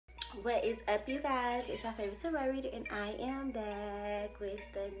What is up, you guys? It's your favorite tarot reader, and I am back with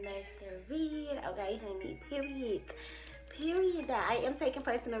another read. Okay, honey, period. I am taking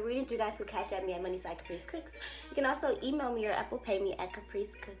personal readings. You guys can cash at me at money@capricecooks. You can also email me or Apple Pay me at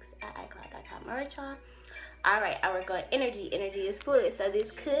capricecooks@icloud.com. All right, y'all. All right, I work on energy. Energy is fluid, so this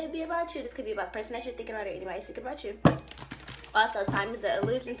could be about you. This could be about the person that you're thinking about, or anybody thinking about you. Also, time is an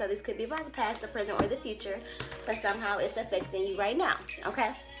illusion, so this could be about the past, the present, or the future, but somehow it's affecting you right now.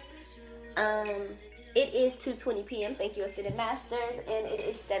 Okay. It is 2:20 p.m. Thank you, Ascended Masters, and it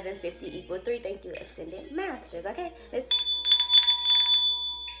is 7:50 equal 3. Thank you, Ascended Masters. Okay, let's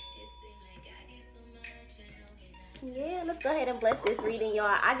go ahead and bless this reading,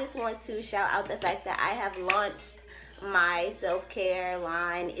 y'all. I just want to shout out the fact that I have launched my self-care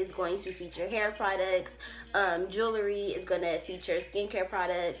line. Is going to feature hair products, jewelry is going to feature skincare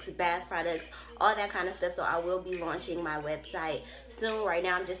products, bath products, all that kind of stuff. So I will be launching my website soon. Right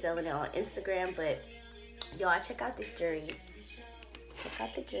now I'm just selling it on Instagram, but y'all check out this jewelry. Check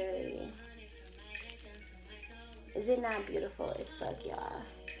out the jewelry. Is it not beautiful as fuck, y'all?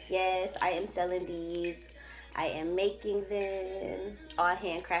 Yes, I am selling these. I am making them all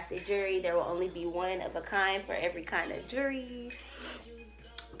handcrafted jewelry. There will only be one of a kind for every kind of jewelry.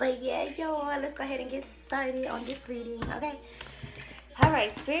 But yeah, y'all, let's go ahead and get started on this reading, okay?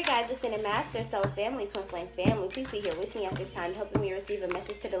 Alright, Spirit Guides, Ascended Master, Soul Family, Twin Flame Family, please be here with me at this time, helping me receive a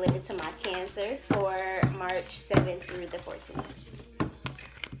message to deliver to my Cancers for March 7th through the 14th.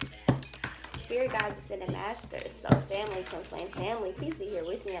 Spirit Guides, Ascended Masters, Soul Family, Twin Flame Family, please be here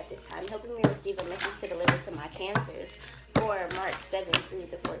with me at this time, helping me receive a message to deliver to my Cancers for March 7th through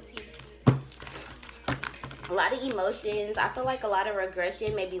the 14th. A lot of emotions. I feel like a lot of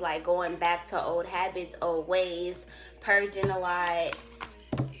regression, maybe like going back to old habits, old ways, purging a lot.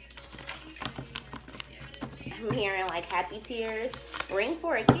 I'm hearing like happy tears. Ring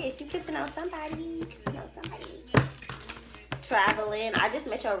for a kiss. You kissing on somebody. Traveling. I just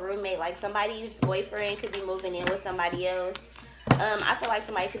met your roommate. Like somebody's boyfriend could be moving in with somebody else. I feel like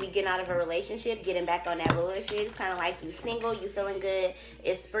somebody could be getting out of a relationship, getting back on that bullshit. It's kind of like you single, you feeling good.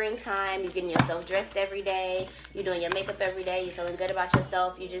 It's springtime. You're getting yourself dressed every day. You're doing your makeup every day. You're feeling good about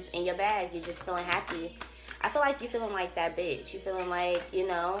yourself. You're just in your bag. You're just feeling happy. I feel like you're feeling like that bitch. You're feeling like, you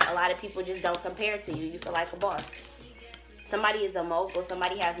know, a lot of people just don't compare to you. You feel like a boss. Somebody is a mogul.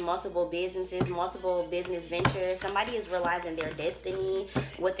 Somebody has multiple businesses, multiple business ventures. Somebody is realizing their destiny,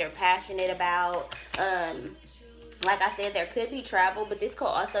 what they're passionate about. Like I said, there could be travel, but this could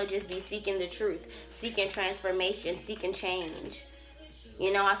also just be seeking the truth, seeking transformation, seeking change.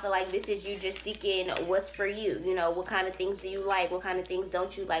 You know, I feel like this is you just seeking what's for you. You know, what kind of things do you like? What kind of things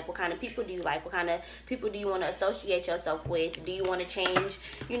don't you like? What kind of people do you like? What kind of people do you want to associate yourself with? Do you want to change,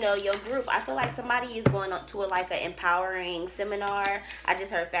 you know, your group? I feel like somebody is going to like an empowering seminar. I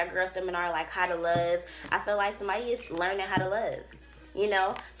just heard Fat Girl Seminar, like how to love. I feel like somebody is learning how to love, you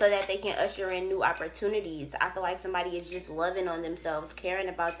know, so that they can usher in new opportunities. I feel like somebody is just loving on themselves, caring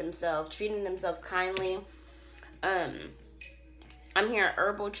about themselves, treating themselves kindly. I'm hearing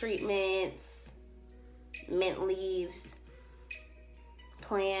herbal treatments, mint leaves,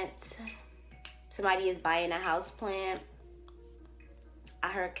 plants. Somebody is buying a house plant. I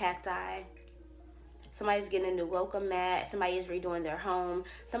heard cacti. Somebody's getting a new welcome mat. Somebody is redoing their home.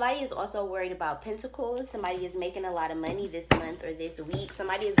 Somebody is also worried about pentacles. Somebody is making a lot of money this month or this week.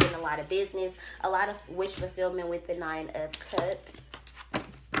 Somebody is getting a lot of business. A lot of wish fulfillment with the 9 of Cups.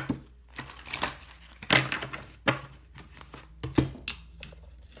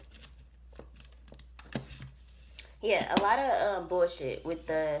 Yeah, a lot of bullshit with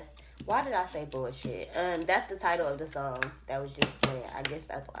the... Why did I say bullshit? That's the title of the song that was just playing. I guess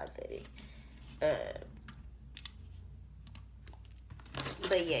that's why I said it.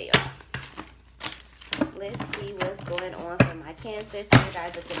 But yeah, y'all. Let's see what's going on for my Cancers. Spirit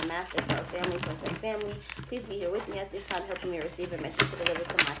Guides, Ascended Master, Soul Family, Twin Flame Family. Please be here with me at this time, helping me receive a message to deliver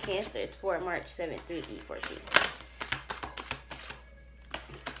to my Cancers for March 7th through the 14th.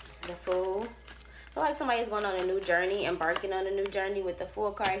 The Fool. I feel like somebody's going on a new journey, embarking on a new journey with the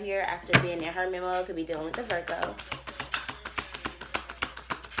Fool card here after being in Hermit mode. Could be dealing with the Virgo.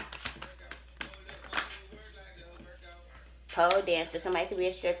 Pole dancer. Somebody could be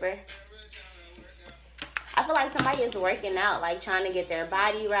a stripper. I feel like somebody is working out, like trying to get their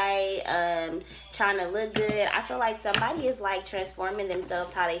body right, trying to look good. I feel like somebody is like transforming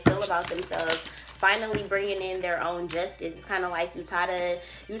themselves, how they feel about themselves, finally bringing in their own justice. It's kind of like you tired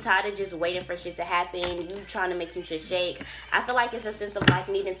of just waiting for shit to happen. You trying to make some shit shake. I feel like it's a sense of like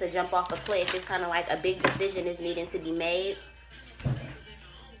needing to jump off a cliff. It's kind of like a big decision is needing to be made.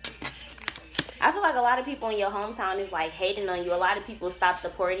 I feel like a lot of people in your hometown is like hating on you. A lot of people stop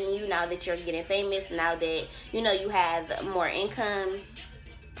supporting you now that you're getting famous, now that, you know, you have more income.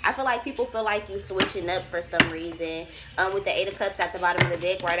 I feel like people feel like you switching up for some reason. With the 8 of Cups at the bottom of the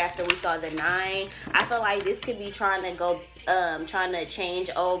deck, right after we saw the 9, I feel like this could be trying to change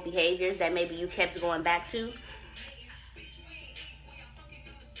old behaviors that maybe you kept going back to.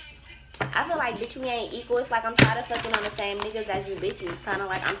 I feel like, bitch, we ain't equal. It's like I'm tired of fucking on the same niggas as you bitches. Kind of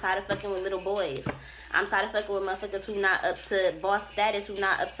like I'm tired of fucking with little boys. I'm tired of fucking with motherfuckers who not up to boss status, who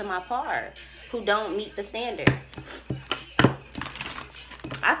not up to my par, who don't meet the standards.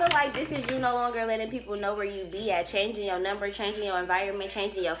 I feel like this is you no longer letting people know where you be at, changing your number, changing your environment,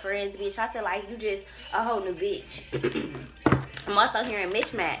 changing your friends, bitch. I feel like you just a whole new bitch. I'm also hearing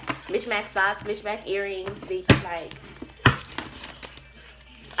mismatch. Mismatch socks, mismatch earrings, bitch. Like,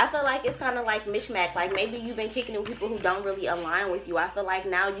 I feel like it's kind of like mismatch. Like, maybe you've been kicking it with people who don't really align with you. I feel like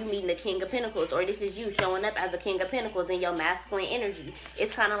now you meeting the King of Pentacles, or this is you showing up as a King of Pentacles in your masculine energy.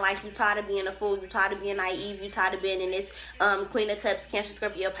 It's kind of like you tired of being a fool, you tired of being naive, you tired of being in this Queen of Cups, Cancer,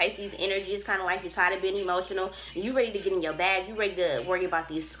 Scorpio, Pisces energy. It's kind of like you tired of being emotional. You ready to get in your bag. You ready to worry about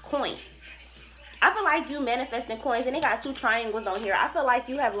these coins. I feel like you manifesting coins, and they got 2 triangles on here. I feel like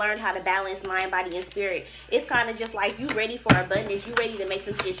you have learned how to balance mind, body, and spirit. It's kind of just like you ready for abundance. You ready to make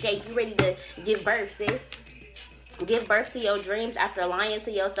some shit shake. You ready to give birth, sis. Give birth to your dreams after lying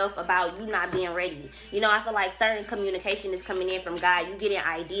to yourself about you not being ready. You know, I feel like certain communication is coming in from God. You getting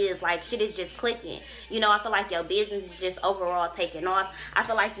ideas, like shit is just clicking. You know, I feel like your business is just overall taking off. I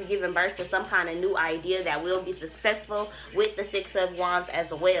feel like you're giving birth to some kind of new idea that will be successful with the 6 of Wands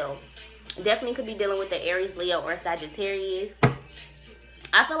as well. Definitely could be dealing with the Aries, Leo, or Sagittarius.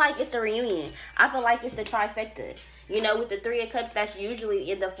 I feel like it's a reunion. I feel like it's the trifecta. You know, with the 3 of Cups, that's usually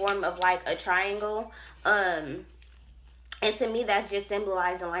in the form of like a triangle. And to me, that's just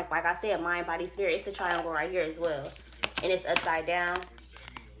symbolizing, like I said, mind, body, spirit. It's a triangle right here as well. And it's upside down.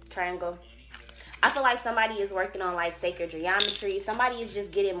 Triangle. I feel like somebody is working on like sacred geometry. Somebody is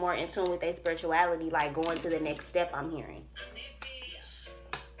just getting more in tune with their spirituality, like going to the next step, I'm hearing.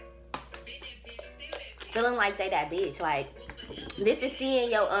 Feeling like they that bitch. Like, this is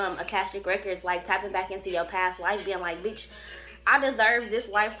seeing your Akashic records, like tapping back into your past life, being like, bitch, I deserve this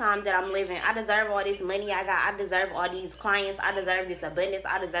lifetime that I'm living. I deserve all this money I got. I deserve all these clients. I deserve this abundance.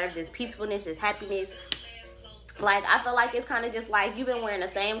 I deserve this peacefulness, this happiness. Like, I feel like it's kind of just like you've been wearing the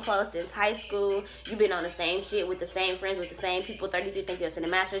same clothes since high school. You've been on the same shit with the same friends, with the same people. 33 think you're in the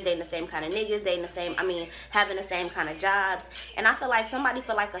masters, dating the same kind of niggas, dating the same, having the same kind of jobs. And I feel like somebody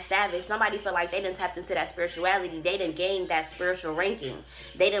feel like a savage. Somebody feel like they done tapped into that spirituality. They done gained that spiritual ranking.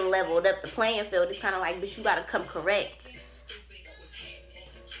 They done leveled up the playing field. It's kind of like, bitch, you got to come correct.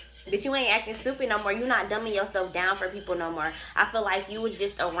 But you ain't acting stupid no more. You not dumbing yourself down for people no more. I feel like you was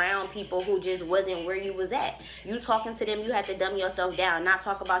just around people who just wasn't where you was at. You talking to them, you had to dumb yourself down. Not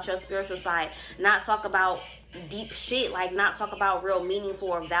talk about your spiritual side. Not talk about deep shit. Like, not talk about real meaningful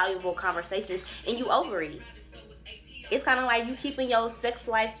or valuable conversations. And you over it. It's kind of like you keeping your sex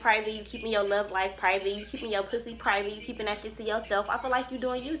life private. You keeping your love life private. You keeping your pussy private. You keeping that shit to yourself. I feel like you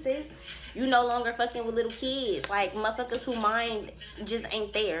doing you, sis. You no longer fucking with little kids. Like, motherfuckers who mind just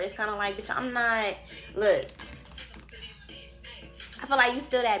ain't there. It's kind of like, bitch, I'm not... Look. I feel like you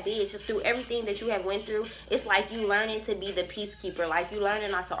still that bitch. Through everything that you have went through, it's like you learning to be the peacekeeper. Like, you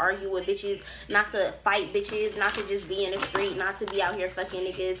learning not to argue with bitches, not to fight bitches, not to just be in the street, not to be out here fucking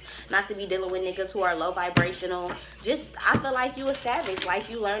niggas, not to be dealing with niggas who are low vibrational. Just, I feel like you a savage.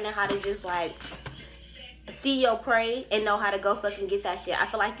 Like, you learning how to just, like, see your prey and know how to go fucking get that shit. I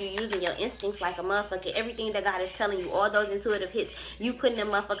feel like you using your instincts like a motherfucker. Everything that God is telling you, all those intuitive hits, you putting them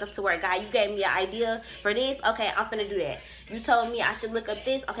motherfuckers to work. God, you gave me an idea for this. Okay, I'm finna do that. You told me I should look up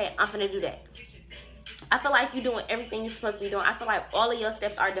this. Okay, I'm finna do that. I feel like you're doing everything you're supposed to be doing. I feel like all of your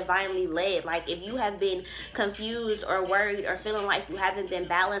steps are divinely led. Like, if you have been confused or worried or feeling like you haven't been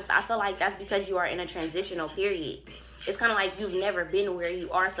balanced, I feel like that's because you are in a transitional period. It's kind of like you've never been where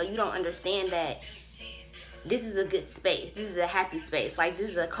you are, so you don't understand that this is a good space. This is a happy space. Like, this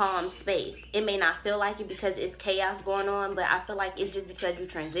is a calm space. It may not feel like it because it's chaos going on, but I feel like it's just because you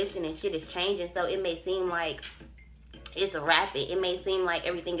transition and shit is changing. So it may seem like it's rapid. It may seem like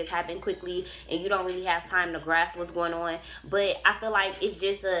everything is happening quickly and you don't really have time to grasp what's going on. But I feel like it's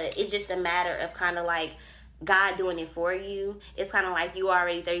just a matter of kind of like God doing it for you. It's kind of like you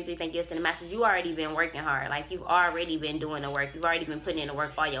already 33 think you're in the masters. You already been working hard. Like, you've already been doing the work. You've already been putting in the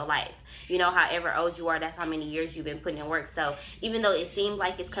work all your life. You know, however old you are, that's how many years you've been putting in work. So even though it seems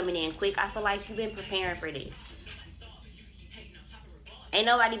like it's coming in quick, I feel like you've been preparing for this. Ain't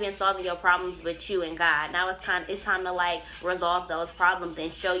nobody been solving your problems but you and God. Now it's time to like resolve those problems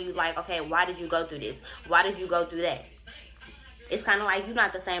and show you like, okay, why did you go through this? Why did you go through that? It's kind of like you're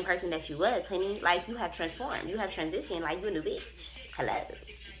not the same person that you was, honey. Like, you have transformed. You have transitioned. Like, you a new bitch. Hello.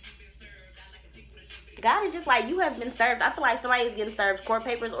 God is just like, you have been served. I feel like somebody is getting served court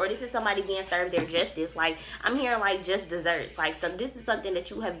papers, or this is somebody being served their justice. Like, I'm hearing like just desserts. Like, so this is something that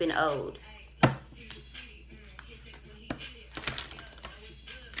you have been owed.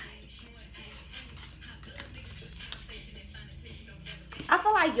 I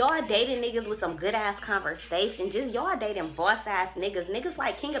feel like y'all dating niggas with some good ass conversation. Just y'all dating boss ass niggas. Niggas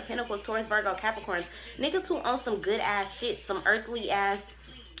like King of Pentacles, Taurus, Virgo, Capricorns. Niggas who own some good ass shit. Some earthly ass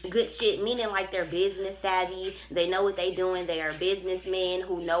good shit, meaning like they're business savvy. They know what they doing. They are businessmen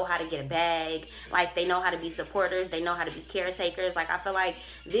who know how to get a bag. Like, they know how to be supporters. They know how to be caretakers. Like, I feel like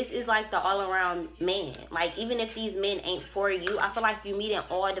this is like the all-around man. Like, even if these men ain't for you, I feel like you meeting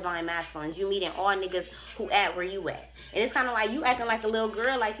all divine masculines. You meeting all niggas who at where you at. And it's kind of like you acting like a little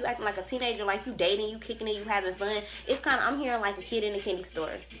girl. Like, you acting like a teenager. Like, you dating, you kicking it, you having fun. It's kind of, I'm hearing like a kid in a candy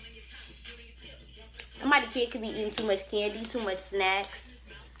store. Somebody kid could be eating too much candy, too much snacks.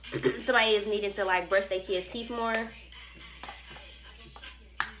 Somebody is needing to like brush their kids' teeth more.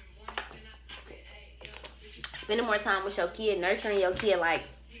 Spending more time with your kid, nurturing your kid. Like,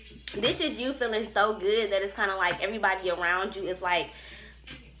 this is you feeling so good that it's kind of like everybody around you is like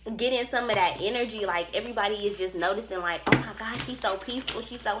getting some of that energy. Like, everybody is just noticing like, oh my God, she's so peaceful,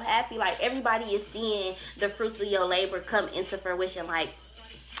 she's so happy. Like, everybody is seeing the fruits of your labor come into fruition. Like,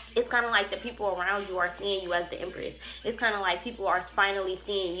 it's kind of like the people around you are seeing you as the Empress. It's kind of like people are finally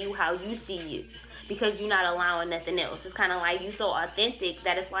seeing you how you see you, because you're not allowing nothing else. It's kind of like you so authentic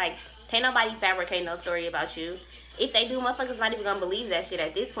that it's like, can't nobody fabricate no story about you. If they do, motherfuckers not even gonna believe that shit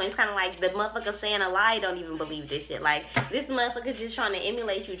at this point. It's kind of like the motherfucker saying a lie don't even believe this shit. Like, this motherfucker just trying to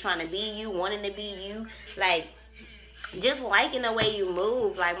emulate you, trying to be you, wanting to be you. Like, just liking the way you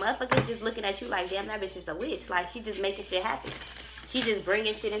move. Like, motherfuckers just looking at you like, damn, that bitch is a witch. Like, she just making shit happen. She just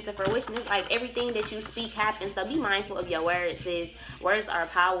bringing shit into fruition. It's like everything that you speak happens. So be mindful of your words, sis. Words are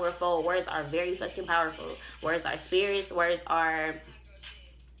powerful. Words are very fucking powerful. Words are spirits. Words are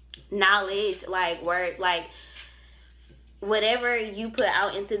knowledge. Like, whatever you put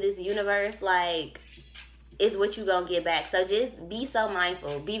out into this universe, like, is what you gonna get back. So just be so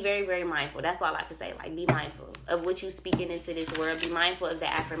mindful. Be very, very mindful. That's all I can say. Like, be mindful of what you speaking into this world. Be mindful of the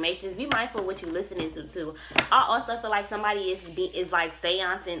affirmations. Be mindful of what you listening to too. I also feel like somebody is like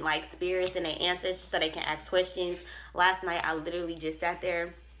seancing like spirits and their ancestors so they can ask questions. Last night I literally just sat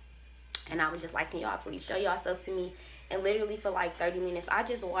there and I was just like, can y'all please show yourselves to me? And literally for like 30 minutes I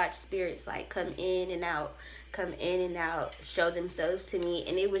just watched spirits like come in and out, show themselves to me,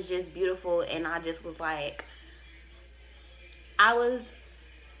 and it was just beautiful. And I just was like, I was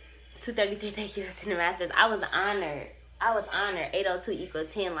 233, thank you, Cinemasters. I was honored. 802 equal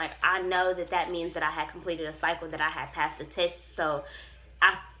 10. Like, I know that means that I had completed a cycle, that I had passed the test. So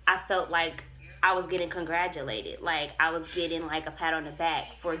I felt like I was getting congratulated. Like, I was getting like a pat on the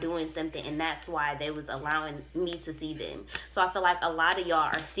back for doing something, and that's why they was allowing me to see them. So I feel like a lot of y'all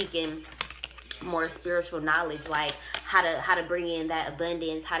are seeking more spiritual knowledge, like how to bring in that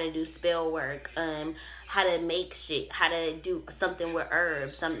abundance, how to do spell work, how to make shit, how to do something with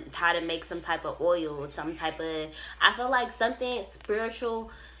herbs, how to make some type of oil, some type of, I feel like something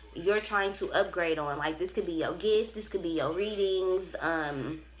spiritual you're trying to upgrade on. Like, this could be your gifts, this could be your readings,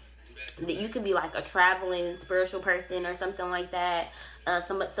 that you could be like a traveling spiritual person or something like that.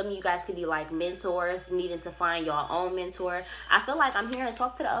 Some of you guys could be like mentors, needing to find your own mentor. I feel like I'm hearing,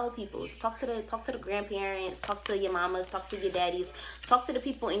 talk to the old people, talk to the grandparents, talk to your mamas, talk to your daddies, talk to the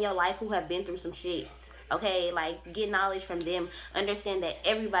people in your life who have been through some shits. Okay, like, get knowledge from them. Understand that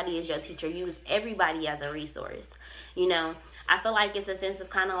everybody is your teacher. Use everybody as a resource. You know, I feel like it's a sense of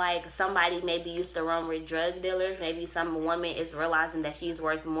kind of like somebody maybe used to run with drug dealers. Maybe some woman is realizing that she's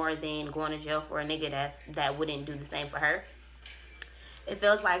worth more than going to jail for a nigga that wouldn't do the same for her. It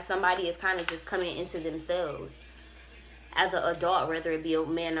feels like somebody is kind of just coming into themselves as an adult, whether it be a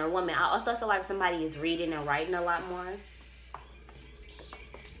man or a woman. I also feel like somebody is reading and writing a lot more.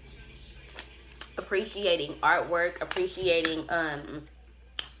 Appreciating artwork, appreciating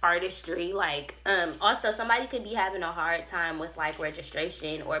artistry. Like, also somebody could be having a hard time with like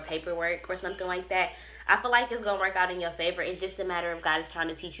registration or paperwork or something like that. I feel like it's gonna work out in your favor. It's just a matter of God is trying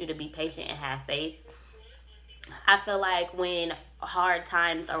to teach you to be patient and have faith. I feel like when hard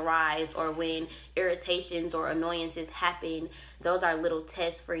times arise or when irritations or annoyances happen, those are little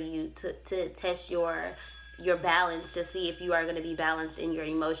tests for you to test your your balance, to see if you are going to be balanced in your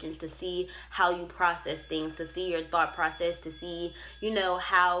emotions, to see how you process things, to see your thought process, to see, you know,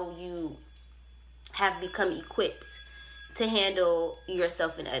 how you have become equipped to handle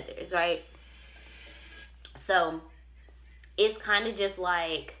yourself and others, right? So it's kind of just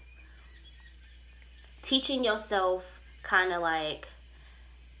like teaching yourself kind of like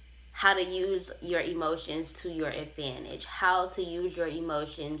how to use your emotions to your advantage, how to use your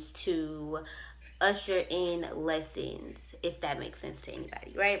emotions to usher in lessons, if that makes sense to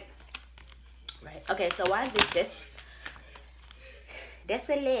anybody, right? Right. Okay, so why is this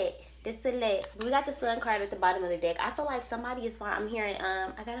desolate? We got the sun card at the bottom of the deck. I feel like somebody is I'm hearing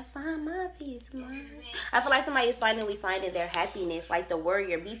I gotta find my peace of mind. I feel like somebody is finally finding their happiness, like the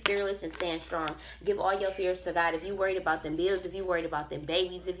warrior. Be fearless and stand strong. Give all your fears to God. If you worried about them bills, if you worried about them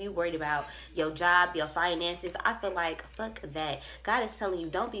babies, if you worried about your job, your finances, I feel like fuck that. God is telling you,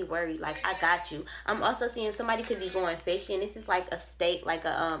 don't be worried. Like, I got you. I'm also seeing somebody could be going fishing. This is like a steak, like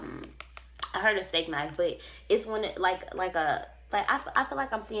a I heard a steak knife, but it's one I feel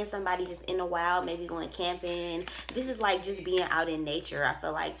like I'm seeing somebody just in the wild, maybe going camping. This is like just being out in nature. I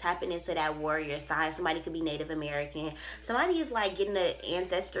feel like tapping into that warrior side. Somebody could be Native American. Somebody is like getting the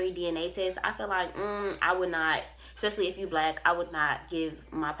ancestry DNA test. I feel like I would not, especially if you Black, I would not give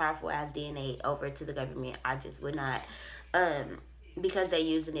my powerful ass DNA over to the government. I just would not, because they're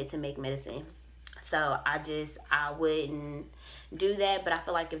using it to make medicine. So I wouldn't do that. But I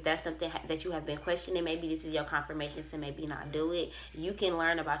feel like if that's something that you have been questioning, maybe this is your confirmation to maybe not do it. You can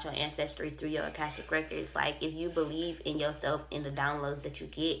learn about your ancestry through your Akashic records. Like, if you believe in yourself, in the downloads that you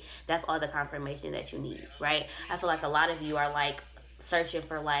get, that's all the confirmation that you need, right? I feel like a lot of you are like searching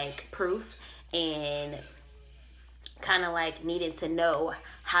for like proof and kind of like needing to know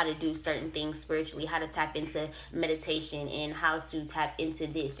how to do certain things spiritually, how to tap into meditation, and how to tap into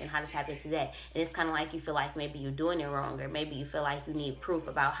this and how to tap into that. And it's kind of like you feel like maybe you're doing it wrong, or maybe you feel like you need proof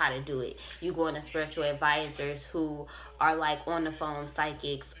about how to do it. You go into spiritual advisors who are like on the phone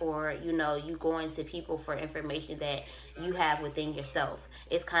psychics, or you know, you go into people for information that you have within yourself.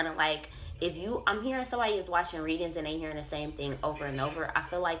 It's kind of like, I'm hearing somebody is watching readings and they hearing the same thing over and over, I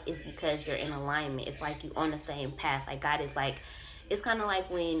feel like it's because you're in alignment. It's like you on the same path. Like, God is like, it's kind of like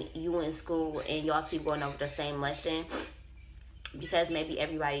when you in school and y'all keep going over the same lesson because maybe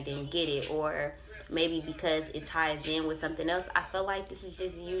everybody didn't get it, or maybe because it ties in with something else. I feel like this is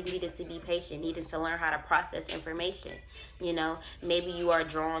just you needing to be patient, needing to learn how to process information. You know, maybe you are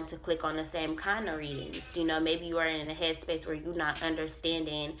drawn to click on the same kind of readings. You know, maybe you are in a headspace where you're not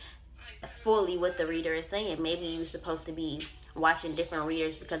understanding fully what the reader is saying. Maybe you're supposed to be watching different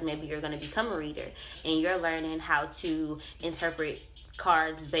readers because maybe you're going to become a reader and you're learning how to interpret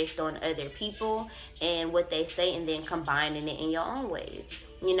cards based on other people and what they say, and then combining it in your own ways.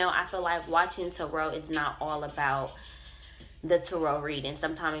 You know, I feel like watching tarot is not all about the tarot reading.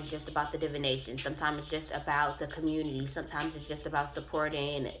 Sometimes it's just about the divination. Sometimes it's just about the community. Sometimes it's just about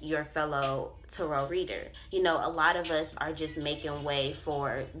supporting your fellow tarot reader. You know, a lot of us are just making way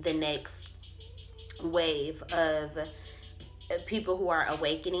for the next wave of people who are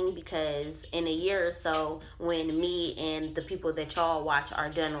awakening, because in a year or so, when me and the people that y'all watch are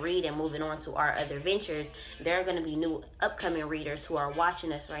done reading, moving on to our other ventures, there are going to be new upcoming readers who are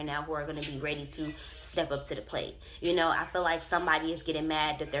watching us right now who are going to be ready to step up to the plate. You know, I feel like somebody is getting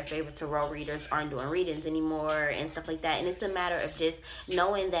mad that their favorite tarot readers aren't doing readings anymore and stuff like that. And it's a matter of just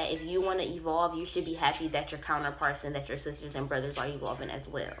knowing that if you want to evolve, you should be happy that your counterparts and that your sisters and brothers are evolving as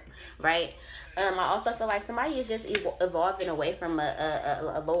well, right? I also feel like somebody is just evolving away from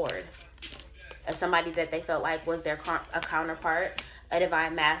a lord, somebody that they felt like was a counterpart, a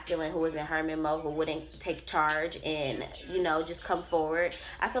divine masculine who was in hermit mode, who wouldn't take charge and, you know, just come forward.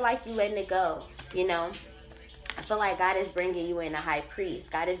 I feel like you letting it go, you know. I feel like God is bringing you in a high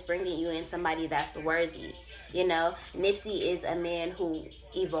priest. God is bringing you in somebody that's worthy. You know, Nipsey is a man who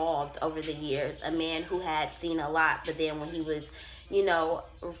evolved over the years, a man who had seen a lot, but then when he was, you know,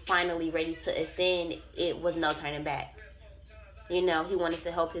 finally ready to ascend, it was no turning back. You know, he wanted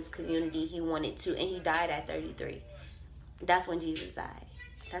to help his community. He wanted to, and he died at 33. That's when Jesus died.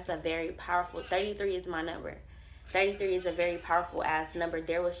 That's a very powerful, 33 is my number. 33 is a very powerful ass number.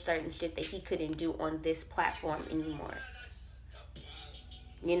 There was certain shit that he couldn't do on this platform anymore.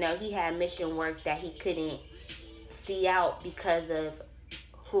 You know, he had mission work that he couldn't see out because of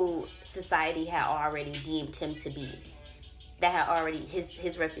who society had already deemed him to be. That had already,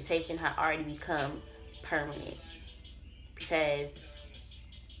 his reputation had already become permanent. Because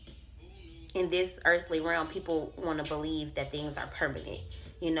in this earthly realm, people want to believe that things are permanent.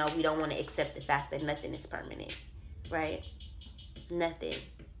 You know, we don't want to accept the fact that nothing is permanent, right? Nothing.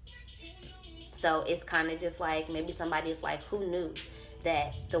 So it's kind of just like, maybe somebody is like, who knew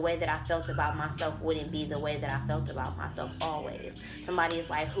that the way that I felt about myself wouldn't be the way that I felt about myself always. Somebody is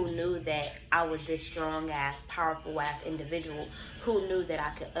like, who knew that I was this strong ass, powerful ass individual? Who knew that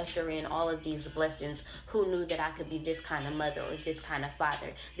I could usher in all of these blessings? Who knew that I could be this kind of mother, or this kind of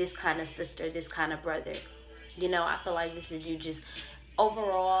father, this kind of sister, this kind of brother? You know, I feel like this is you just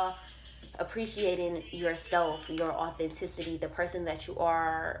overall appreciating yourself, your authenticity, the person that you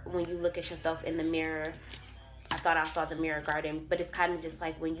are. When you look at yourself in the mirror, I thought I saw the mirror garden, but it's kind of just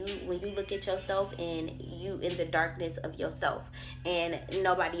like when you look at yourself and you in the darkness of yourself and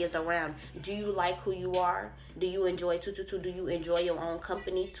nobody is around. Do you like who you are? Do you enjoy 222? Do you enjoy your own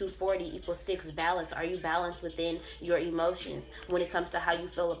company? 240 equals 6, balance. Are you balanced within your emotions when it comes to how you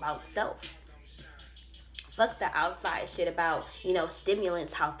feel about self? Fuck the outside shit about, you know,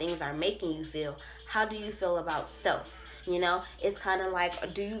 stimulants, how things are making you feel. How do you feel about self? You know, it's kind of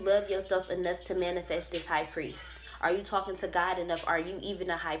like, do you love yourself enough to manifest this high priest? Are you talking to God enough? Are you even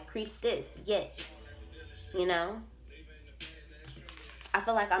a high priestess yet? You know, I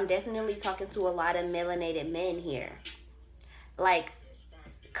feel like I'm definitely talking to a lot of melanated men here. Like,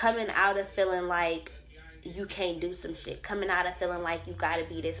 coming out of feeling like you can't do some shit. Coming out of feeling like you gotta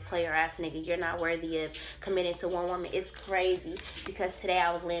be this player ass nigga. You're not worthy of committing to one woman. It's crazy because today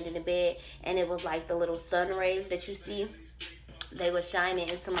I was laying in the bed and it was like the little sun rays that you see. They were shining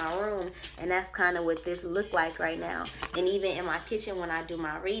into my room, and that's kind of what this looked like right now. And even in my kitchen when I do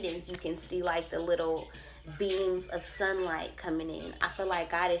my readings, you can see like the little beams of sunlight coming in. I feel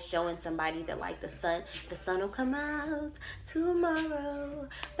like God is showing somebody that like the sun will come out tomorrow.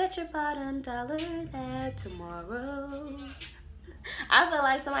 Bet your bottom dollar that tomorrow. I feel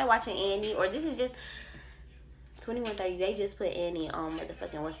like somebody watching Annie, or this is just 2130. They just put Annie on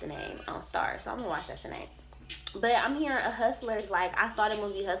motherfucking what's the name on Star, so I'm gonna watch that tonight. But I'm hearing a Hustlers. Like, I saw the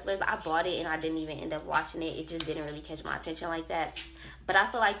movie Hustlers. I bought it and I didn't even end up watching it. It just didn't really catch my attention like that. But I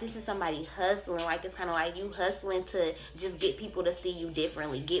feel like this is somebody hustling. Like, it's kind of like you hustling to just get people to see you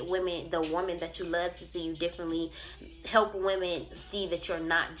differently. Get women, the woman that you love, to see you differently. Help women see that you're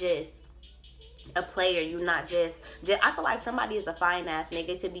not just a player. You're not just I feel like somebody is a fine ass nigga.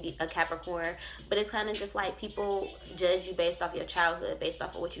 It could be a Capricorn, but it's kind of just like people judge you based off your childhood, based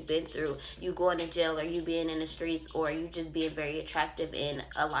off of what you've been through. You going to jail, or you being in the streets, or you just being very attractive and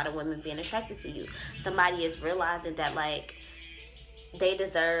a lot of women being attracted to you. Somebody is realizing that like they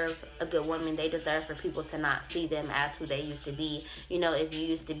deserve a good woman. They deserve for people to not see them as who they used to be. You know, if you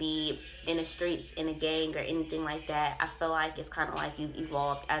used to be in the streets, in a gang, or anything like that, I feel like it's kind of like you've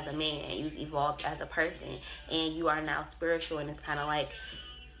evolved as a man. You've evolved as a person. And you are now spiritual. And it's kind of like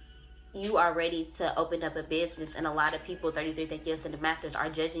you are ready to open up a business. And a lot of people, 33 Thank Yous and the Masters, are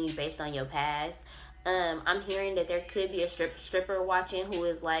judging you based on your past. I'm hearing that there could be a stripper watching who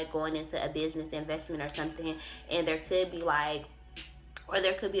is like going into a business investment or something. And there could be like, or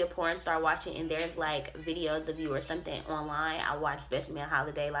there could be a porn star watching and there's like videos of you or something online. I watched Best Man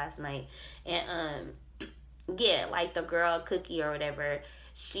Holiday last night. And yeah, like the girl Cookie or whatever,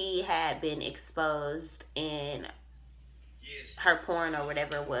 she had been exposed and her porn or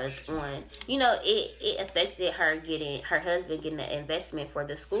whatever was on, you know, it affected her husband getting an investment for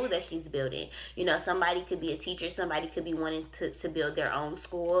the school that she's building. You know, somebody could be a teacher, somebody could be wanting to build their own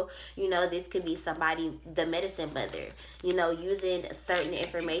school. You know, this could be somebody, the medicine mother, you know, using certain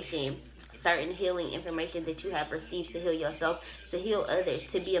information, certain healing information that you have received to heal yourself, to heal others,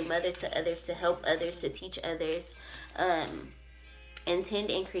 to be a mother to others, to help others, to teach others. Intend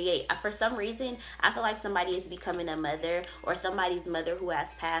and create. For some reason, I feel like somebody is becoming a mother, or somebody's mother who has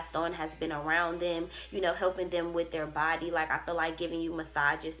passed on has been around them, you know, helping them with their body. Like, I feel like giving you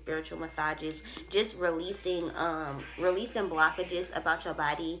massages, spiritual massages, just releasing blockages about your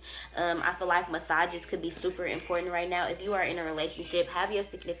body. I feel like massages could be super important right now. If you are in a relationship, have your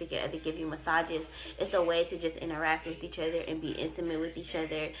significant other give you massages. It's a way to just interact with each other and be intimate with each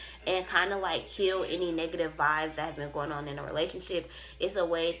other, and kind of like heal any negative vibes that have been going on in a relationship. It's a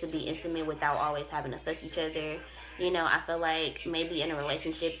way to be intimate without always having to fuck each other. You know, I feel like maybe in a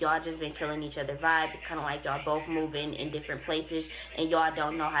relationship, y'all just been killing each other vibe. It's kind of like y'all both moving in different places and y'all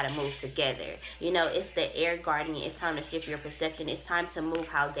don't know how to move together. You know, it's the air guardian. It's time to shift your perception. It's time to move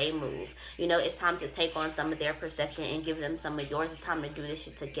how they move. You know, it's time to take on some of their perception and give them some of yours. It's time to do this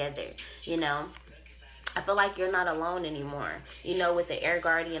shit together, you know. I feel like you're not alone anymore, you know, with the air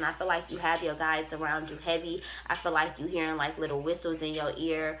guardian. I feel like you have your guides around you heavy. I feel like you hearing like little whistles in your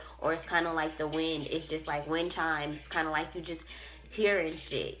ear, or it's kind of like the wind. It's just like wind chimes. It's kind of like you just hearing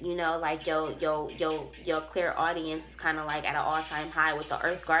shit, you know, like your clear audience is kind of like at an all-time high with the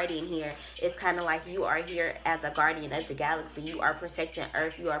Earth Guardian here. It's kind of like you are here as a guardian of the galaxy. You are protecting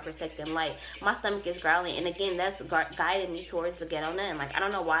Earth, you are protecting light. My stomach is growling, and again, that's guiding me towards the ghetto nun. Like, I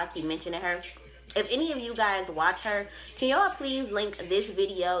don't know why I keep mentioning her. If any of you guys watch her, can y'all please link this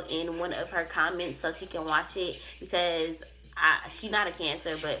video in one of her comments so she can watch it? Because she's not a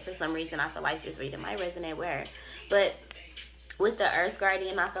Cancer, but for some reason I feel like this reading might resonate with her. But with the Earth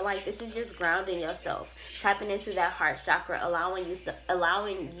Guardian, I feel like this is just grounding yourself, tapping into that heart chakra, allowing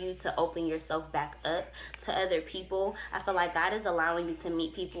you to open yourself back up to other people. I feel like God is allowing you to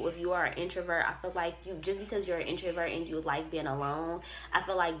meet people. If you are an introvert, I feel like just because you're an introvert and you like being alone, I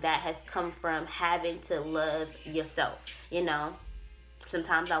feel like that has come from having to love yourself, you know.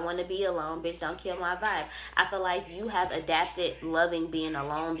 Sometimes I want to be alone. Bitch, don't kill my vibe. I feel like you have adapted loving being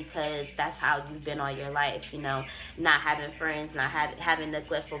alone because that's how you've been all your life, you know. Not having friends, not having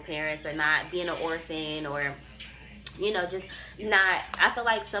neglectful parents, or not being an orphan, or, you know, just not. I feel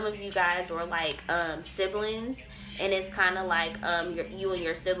like some of you guys were like siblings, and it's kind of like you and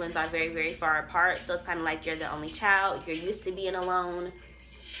your siblings are very, very far apart. So it's kind of like you're the only child. You're used to being alone.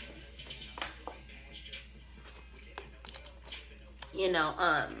 You know,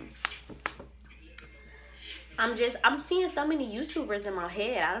 I'm seeing so many YouTubers in my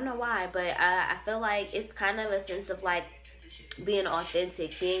head. I don't know why, but I feel like it's kind of a sense of like being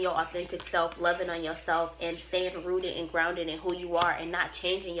authentic, being your authentic self, loving on yourself, and staying rooted and grounded in who you are, and not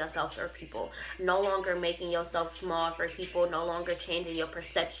changing yourself for people. No longer making yourself small for people. No longer changing your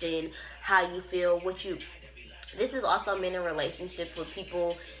perception, how you feel, This is also men in relationships with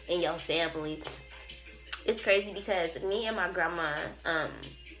people in your family. It's crazy because me and my grandma,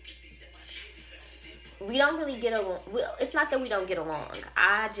 we don't really get along. Well, it's not that we don't get along.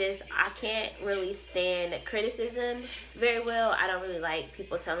 I can't really stand criticism very well. I don't really like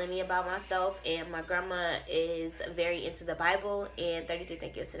people telling me about myself. And my grandma is very into the Bible. And 33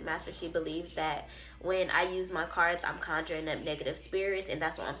 Thank You to the Master, she believes that when I use my cards, I'm conjuring up negative spirits. And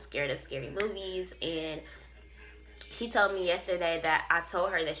that's why I'm scared of scary movies. And she told me yesterday that I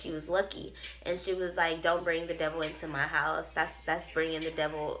told her that she was lucky, and she was like, don't bring the devil into my house. That's bringing the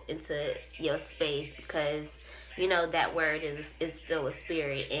devil into your space, because, you know, that word is still a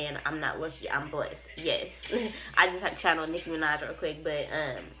spirit, and I'm not lucky, I'm blessed. Yes. I just had to channel Nicki Minaj real quick, but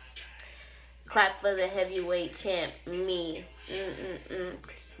clap for the heavyweight champ, me.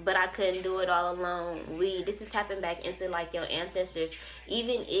 But I couldn't do it all alone. This is tapping back into like your ancestors.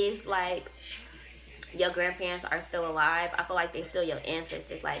 Even if like your grandparents are still alive, I feel like they still your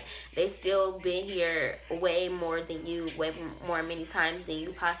ancestors. Like, they still been here way more than you, many times than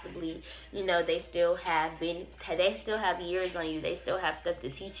you possibly, you know. They still have years on you. They still have stuff to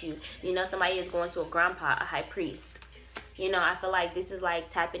teach you. You know, somebody is going to a grandpa, a high priest. You know, I feel like this is like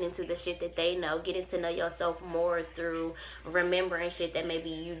tapping into the shit that they know, getting to know yourself more through remembering shit that maybe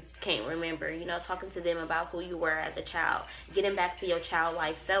you can't remember. You know, talking to them about who you were as a child, getting back to your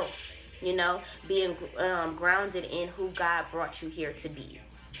childlike self. You know, being grounded in who God brought you here to be,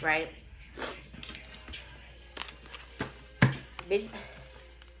 right? Bitch,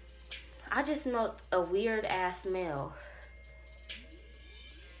 I just smelled a weird ass smell.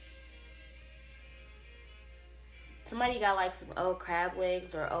 Somebody got like some old crab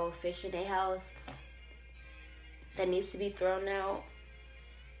legs or old fish in their house that needs to be thrown out,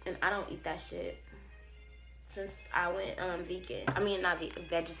 and I don't eat that shit. Since I went vegan. I mean, not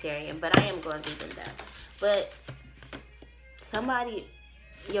vegetarian, but I am going vegan though. But somebody,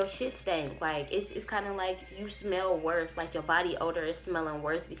 your shit stank. Like, it's kind of like you smell worse. Like, your body odor is smelling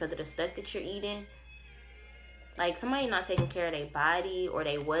worse because of the stuff that you're eating. Like, somebody not taking care of their body, or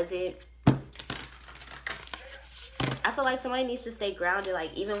they wasn't. I feel like somebody needs to stay grounded.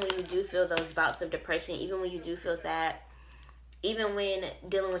 Like, even when you do feel those bouts of depression, even when you do feel sad, even when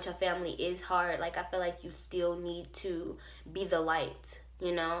dealing with your family is hard, like, I feel like you still need to be the light,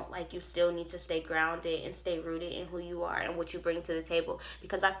 you know? Like, you still need to stay grounded and stay rooted in who you are and what you bring to the table.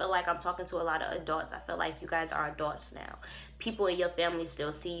 Because I feel like I'm talking to a lot of adults. I feel like you guys are adults now. People in your family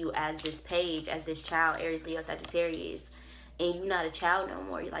still see you as this page, as this child, Aries, Leo, Sagittarius. And you're not a child no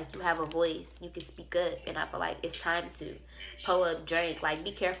more. Like, you have a voice. You can speak up. And I feel like it's time to pull up, drink. Like,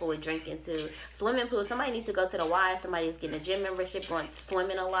 be careful with drinking too. Swimming pool. Somebody needs to go to the Y. Somebody's getting a gym membership, going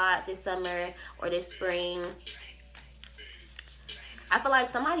swimming a lot this summer or this spring. I feel like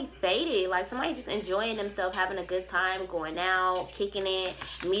somebody faded. Like, somebody just enjoying themselves, having a good time, going out, kicking it,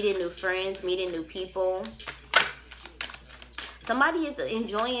 meeting new friends, meeting new people. Somebody is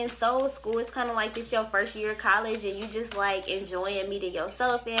enjoying soul school. It's kind of like this your first year of college, and you just like enjoying meeting your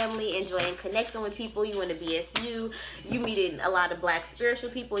soul family, enjoying connecting with people. You want to be BSU. You meeting a lot of black spiritual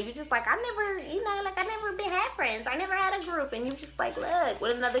people. You just like, I never, you know, like I never been had friends. I never had a group. And you just like, look,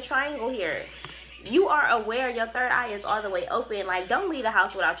 with another triangle here. You are aware your third eye is all the way open. Like, don't leave the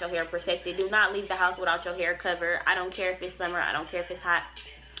house without your hair protected. Do not leave the house without your hair covered. I don't care if it's summer. I don't care if it's hot.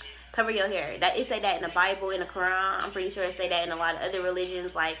 Cover your hair. That it say that in the Bible, in the Quran. I'm pretty sure it say that in a lot of other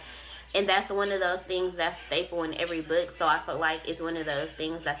religions. Like, and that's one of those things that's staple in every book. So I feel like it's one of those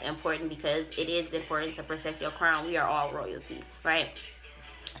things that's important, because it is important to protect your crown. We are all royalty, right?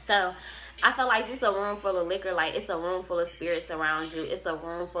 So I feel like this is a room full of liquor. Like, it's a room full of spirits around you. It's a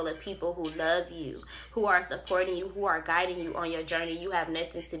room full of people who love you, who are supporting you, who are guiding you on your journey. You have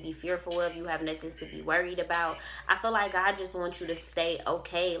nothing to be fearful of. You have nothing to be worried about. I feel like God just wants you to stay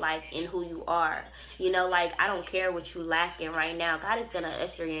okay, like, in who you are. You know, like, I don't care what you lacking right now. God is going to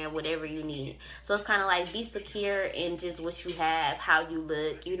usher in whatever you need. So it's kind of like, be secure in just what you have, how you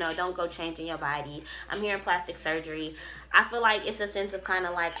look. You know, don't go changing your body. I'm hearing plastic surgery. I feel like it's a sense of kind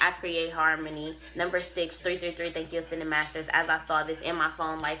of like, I create harmony. Number 6, 333, thank you, Ascended Masters. As I saw this in my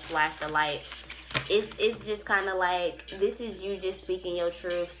phone, like, flash the light. It's just kind of like, this is you just speaking your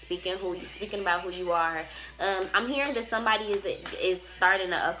truth, speaking about who you are. I'm hearing that somebody is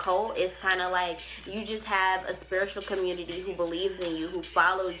starting a cult. It's kind of like, you just have a spiritual community who believes in you, who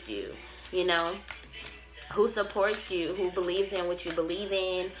follows you, you know, who supports you, who believes in what you believe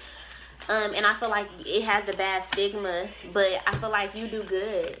in. And I feel like it has a bad stigma, but I feel like you do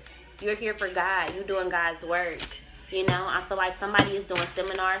good. You're here for God. You're doing God's work. You know, I feel like somebody is doing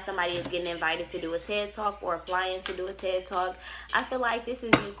seminars. Somebody is getting invited to do a TED Talk or applying to do a TED Talk. I feel like this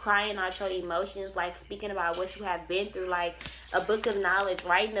is you crying out your emotions, like speaking about what you have been through, like a book of knowledge,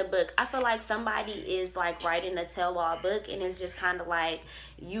 writing a book. I feel like somebody is like writing a tell-all book, and it's just kind of like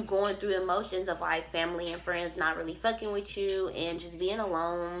you going through emotions of like family and friends not really fucking with you and just being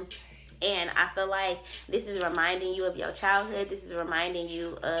alone. And I feel like this is reminding you of your childhood. This is reminding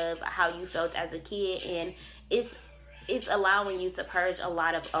you of how you felt as a kid. And it's allowing you to purge a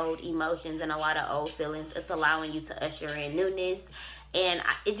lot of old emotions and a lot of old feelings. It's allowing you to usher in newness. And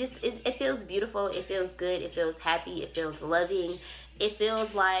it feels beautiful. It feels good. It feels happy. It feels loving. It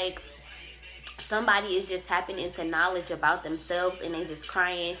feels like somebody is just tapping into knowledge about themselves and they just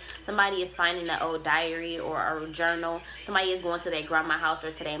crying. Somebody is finding an old diary or a journal. Somebody is going to their grandma's house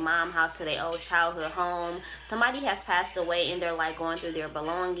or to their mom's house, to their old childhood home. Somebody has passed away and they're like going through their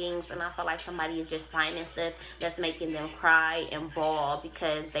belongings. And I feel like somebody is just finding stuff that's making them cry and bawl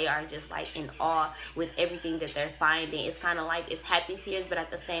because they are just like in awe with everything that they're finding. It's kind of like, it's happy tears, but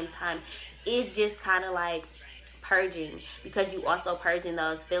at the same time, it's just kind of like purging, because you also purging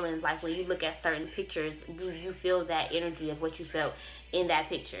those feelings. Like when you look at certain pictures, you feel that energy of what you felt in that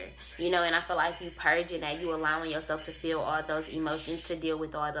picture, you know. And I feel like you purging that, you allowing yourself to feel all those emotions, to deal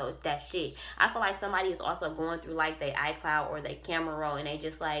with all that shit. I feel like somebody is also going through like their iCloud or their camera roll, and they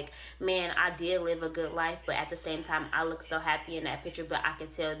just like, man, I did live a good life, but at the same time I look so happy in that picture, but I can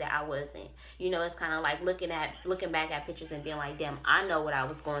tell that I wasn't. You know, it's kind of like looking back at pictures and being like, damn, I know what I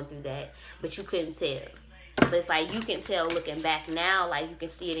was going through that, but you couldn't tell. But it's like you can tell looking back now, like you can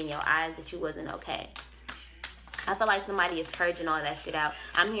see it in your eyes that you wasn't okay. I feel like somebody is purging all that shit out.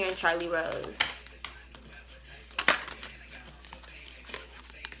 I'm hearing Charlie Rose.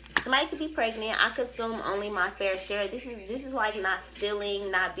 Somebody could be pregnant. I consume only my fair share. This is like not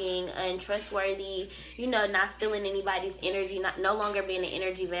stealing, not being untrustworthy, you know, not stealing anybody's energy, no longer being an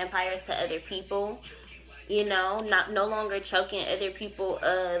energy vampire to other people. You know, no longer choking other people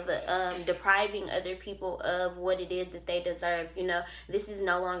of, depriving other people of what it is that they deserve. You know, this is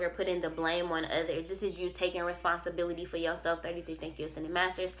no longer putting the blame on others. This is you taking responsibility for yourself. 33, thank you, Ascended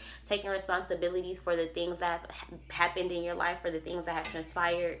Masters. Taking responsibilities for the things that have happened in your life, for the things that have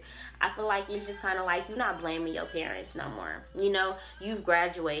transpired. I feel like it's just kind of like you're not blaming your parents no more. You know, you've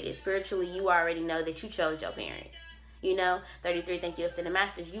graduated. Spiritually, you already know that you chose your parents. You know, 33, thank you, Ascended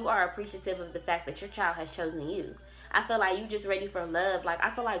Masters. You are appreciative of the fact that your child has chosen you. I feel like you just ready for love. Like,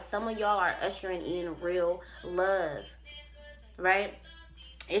 I feel like some of y'all are ushering in real love, right?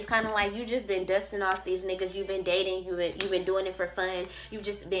 It's kind of like you just been dusting off these niggas you've been dating. You've been doing it for fun. You've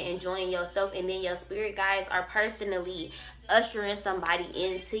just been enjoying yourself. And then your spirit guides are personally ushering somebody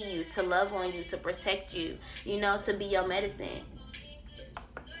into you to love on you, to protect you, you know, to be your medicine.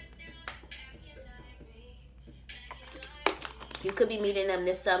 You could be meeting them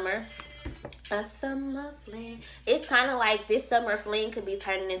this summer. A summer fling. It's kind of like this summer fling could be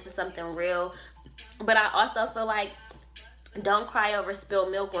turning into something real. But I also feel like don't cry over spilled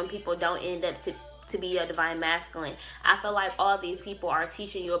milk when people don't end up to be your divine masculine. I feel like all these people are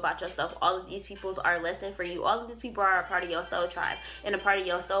teaching you about yourself. All of these people are a lesson for you. All of these people are a part of your soul tribe and a part of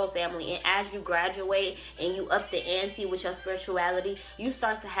your soul family. And as you graduate and you up the ante with your spirituality, you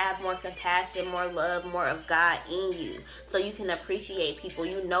start to have more compassion, more love, more of God in you. So you can appreciate people.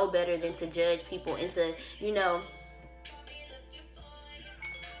 You know better than to judge people and to, you know,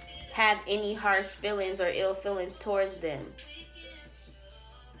 have any harsh feelings or ill feelings towards them.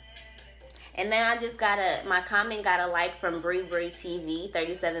 And then I just got my comment got a like from Bree TV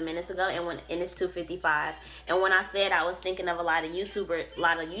 37 minutes ago, and it's 2:55. And when I said I was thinking of a lot of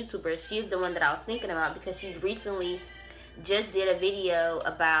YouTubers, she's the one that I was thinking about, because she recently just did a video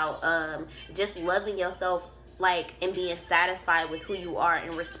about just loving yourself, like, and being satisfied with who you are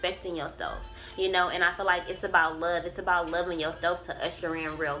and respecting yourself, you know. And I feel like it's about love. It's about loving yourself to usher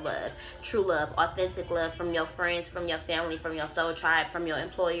in real love, true love, authentic love from your friends, from your family, from your soul tribe, from your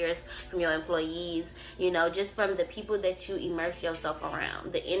employers, from your employees, you know, just from the people that you immerse yourself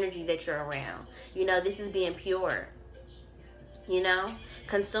around, the energy that you're around. You know, this is being pure, you know,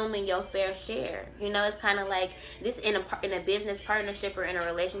 consuming your fair share. You know, it's kind of like this in a business partnership or in a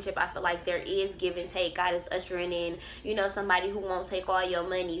relationship. I feel like there is give and take. God is ushering in, you know, somebody who won't take all your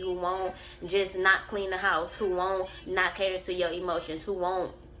money, who won't just not clean the house, who won't not cater to your emotions, who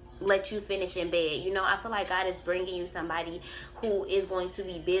won't let you finish in bed. You know, I feel like God is bringing you somebody who is going to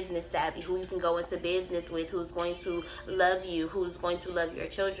be business savvy, who you can go into business with, who's going to love you, who's going to love your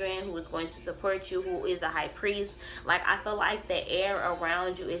children, who is going to support you, who is a high priest. Like, I feel like the air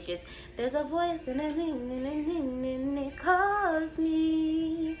around you is just, there's a voice and it calls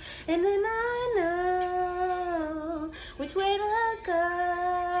me, and then I know which way to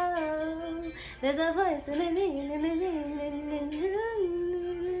go. There's a voice and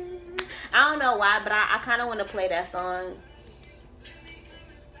I don't know why, but I kind of want to play that song.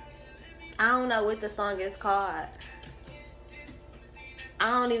 I don't know what the song is called. I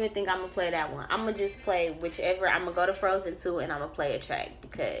don't even think I'm going to play that one. I'm going to just play whichever. I'm going to go to Frozen 2 and I'm going to play a track,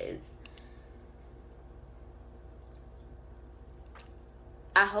 because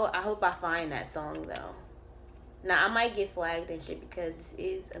I hope I find that song, though. Now, I might get flagged and shit because this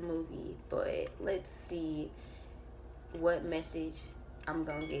is a movie, but let's see what message I'm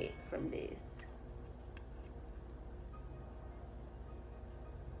gonna get from this.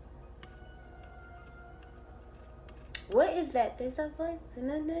 What is that? There's a voice.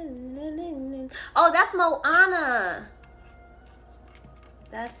 Oh, that's Moana.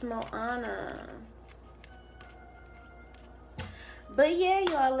 That's Moana. But yeah,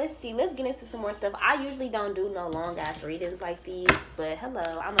 y'all, let's see. Let's get into some more stuff. I usually don't do no long ass readings like these, but hello,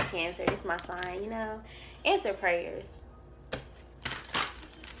 I'm a Cancer. It's my sign, you know. Answer prayers.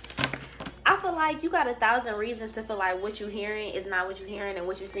 I feel like you got 1,000 reasons to feel like what you're hearing is not what you're hearing, and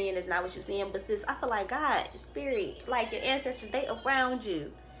what you're seeing is not what you're seeing. But sis, I feel like God, Spirit, like your ancestors, they around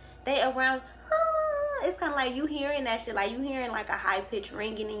you. They around. It's kind of like you hearing that shit, like you hearing like a high pitched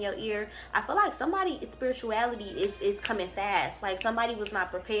ringing in your ear. I feel like somebody's spirituality is coming fast. Like somebody was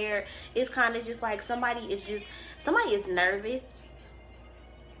not prepared. It's kind of just like somebody is nervous.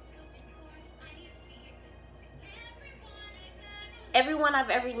 Everyone I've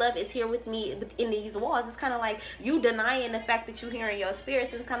ever loved is here with me in these walls. It's kind of like you denying the fact that you hearing your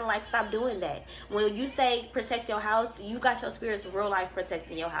spirits. It's kind of like, stop doing that. When you say protect your house, you got your spirits real life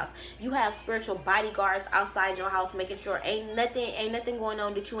protecting your house. You have spiritual bodyguards outside your house making sure ain't nothing going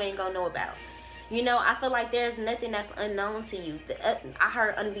on that you ain't gonna know about. You know, I feel like there's nothing that's unknown to you. I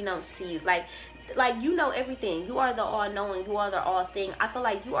heard unbeknownst to you. Like you know everything. You are the all-knowing. You are the all-seeing. I feel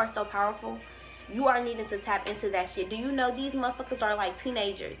like you are so powerful. You are needing to tap into that shit. Do you know these motherfuckers are like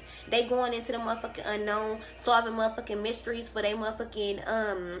teenagers? They going into the motherfucking unknown, solving motherfucking mysteries for their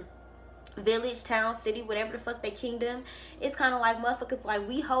motherfucking village, town, city, whatever the fuck they kingdom. It's kind of like motherfuckers like,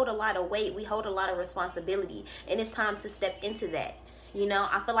 we hold a lot of weight, we hold a lot of responsibility, and it's time to step into that. You know,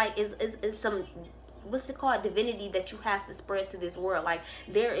 I feel like it's some, what's it called, divinity that you have to spread to this world. Like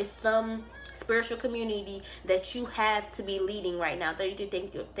there is some spiritual community that you have to be leading right now. 33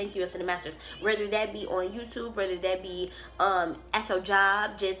 thank you to the masters. Whether that be on YouTube, whether that be at your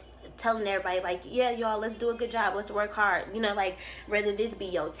job, just telling everybody like, yeah, y'all, let's do a good job, let's work hard. You know, like whether this be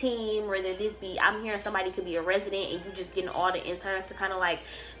your team, whether this be, I'm hearing somebody could be a resident and you just getting all the interns to kind of like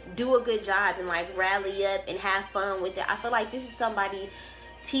do a good job and like rally up and have fun with it. I feel like this is somebody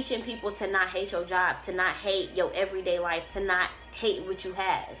teaching people to not hate your job, to not hate your everyday life, to not hate what you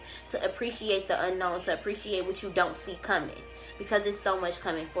have, to appreciate the unknown, to appreciate what you don't see coming, because it's so much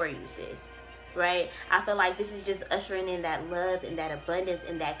coming for you, sis. Right? I feel like this is just ushering in that love and that abundance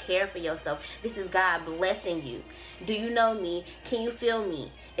and that care for yourself. This is God blessing you. Do you know me? Can you feel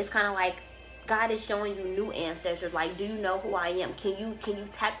me? It's kind of like God is showing you new ancestors. Like, do you know who I am? Can you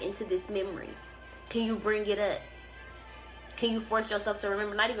tap into this memory? Can you bring it up? Can you force yourself to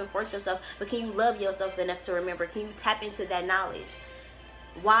remember? Not even force yourself, but can you love yourself enough to remember? Can you tap into that knowledge?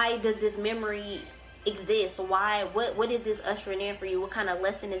 Why does this memory exist? Why? What is this ushering in for you? What kind of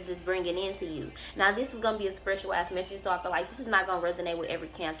lesson is this bringing into you? Now, this is going to be a spiritual ass message, so I feel like this is not going to resonate with every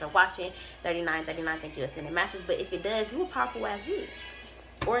Cancer watching. 3939, thank you for sending messages. But if it does, you a powerful ass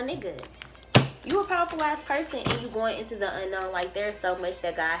bitch. Or a nigga. You a powerful ass person, and you going into the unknown. Like, there's so much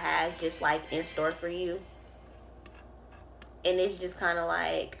that God has just like in store for you. And it's just kind of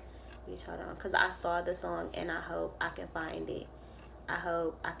like, hold on, because I saw the song and I hope I can find it. I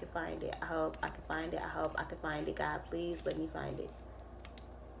hope I can find it. I hope I can find it. I hope I can find it. God, please let me find it.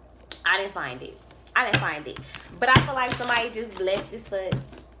 I didn't find it. I didn't find it. But I feel like somebody just blessed this fuck.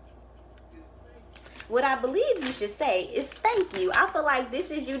 What I believe you should say is thank you. I feel like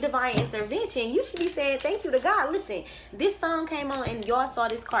this is your divine intervention. You should be saying thank you to God. Listen, this song came on and y'all saw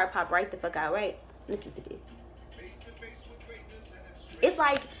this card pop right the fuck out, right? Listen to this. It's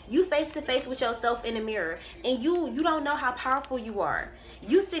like you face to face with yourself in the mirror, and you don't know how powerful you are.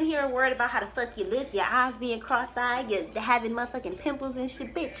 You sitting here worried about how the fuck you look, your eyes being cross-eyed, you're having motherfucking pimples and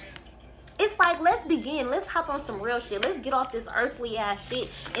shit, bitch. It's like, let's begin. Let's hop on some real shit. Let's get off this earthly ass shit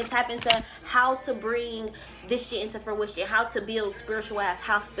and tap into how to bring this shit into fruition. How to build spiritual ass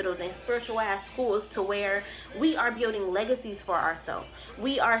hospitals and spiritual ass schools to where we are building legacies for ourselves.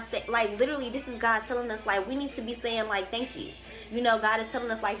 We are, like, literally, this is God telling us, like, we need to be saying, like, thank you. You know, God is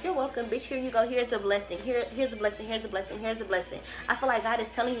telling us, like, you're welcome, bitch. Here you go. Here's a blessing. Here's a blessing. Here's a blessing. Here's a blessing. I feel like God is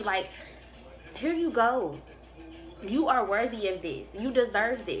telling you, like, here you go. You are worthy of this. You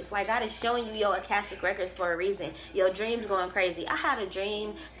deserve this. Like, God is showing you your Akashic records for a reason. Your dreams going crazy. I had a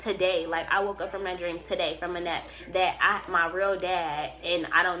dream today. Like, I woke up from my dream today from a nap that my real dad, and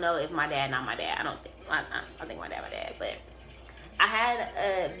I don't know if my dad, not my dad. I think my dad, but I had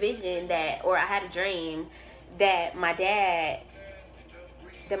a vision that, or I had a dream that my dad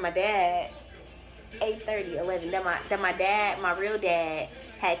 8:30, 11, that my dad, my real dad,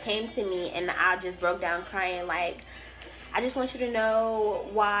 had came to me, and I just broke down crying, like, I just want you to know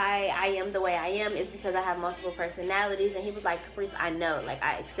why I am the way I am is because I have multiple personalities. And he was like, Caprice, I know, like,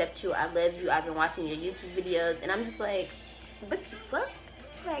 I accept you, I love you, I've been watching your YouTube videos. And I'm just like, what the fuck?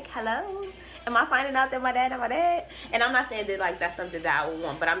 Like, hello? Am I finding out that my dad not my dad? And I'm not saying that, like, that's something that I would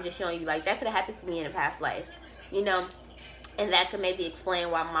want, but I'm just showing you, like, that could have happened to me in a past life, you know? And that could maybe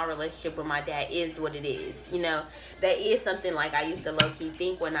explain why my relationship with my dad is what it is. You know, that is something like I used to low-key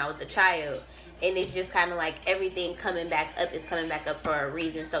think when I was a child. And it's just kind of like everything coming back up is coming back up for a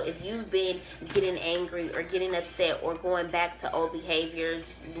reason. So if you've been getting angry or getting upset or going back to old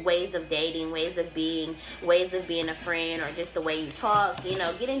behaviors, ways of dating, ways of being a friend, or just the way you talk, you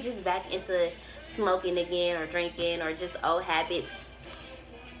know, getting just back into smoking again or drinking or just old habits,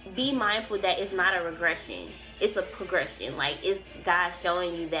 be mindful that it's not a regression. It's a progression. Like, it's God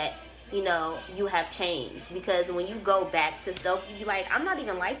showing you that, you know, you have changed. Because when you go back to self, you be like, I'm not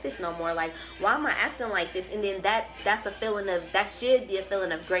even like this no more. Like, why am I acting like this? And then that's a feeling of, that should be a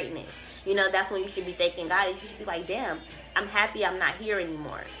feeling of greatness. You know, that's when you should be thanking God. You should be like, damn, I'm happy I'm not here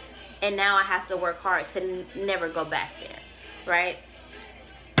anymore. And now I have to work hard to never go back there. Right?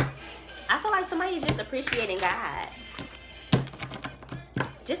 I feel like somebody is just appreciating God.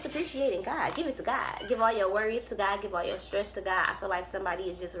 Just appreciating God. Give it to God. Give all your worries to God. Give all your stress to God. I feel like somebody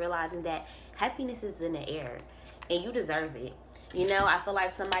is just realizing that happiness is in the air and you deserve it. You know, I feel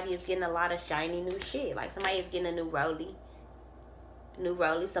like somebody is getting a lot of shiny new shit. Like, somebody is getting a new rollie.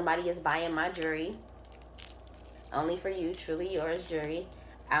 Somebody is buying my jewelry. Only for you. Truly yours jewelry.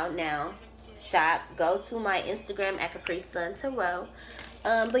 Out now. Shop. Go to my Instagram at Caprice Sun Tarot.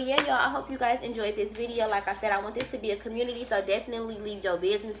 But yeah, y'all, I hope you guys enjoyed this video. Like I said, I want this to be a community, so definitely leave your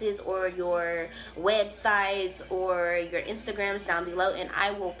businesses or your websites or your Instagrams down below, and I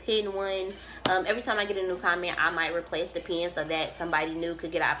will pin one. Every time I get a new comment, I might replace the pin so that somebody new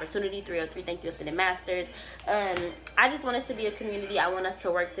could get an opportunity. 303, thank you for the masters. I just want us to be a community. I want us to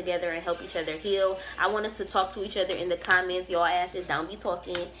work together and help each other heal. I want us to talk to each other in the comments. Y'all asses don't be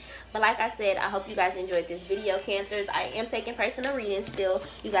talking. But like I said, I hope you guys enjoyed this video, Cancers. I am taking personal readings still.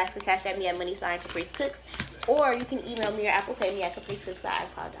 You guys can cash at me at @Caprice Cooks, or you can email me or Apple Pay me at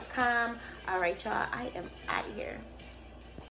capricecooks@icloud.com. All right, y'all, I am out of here.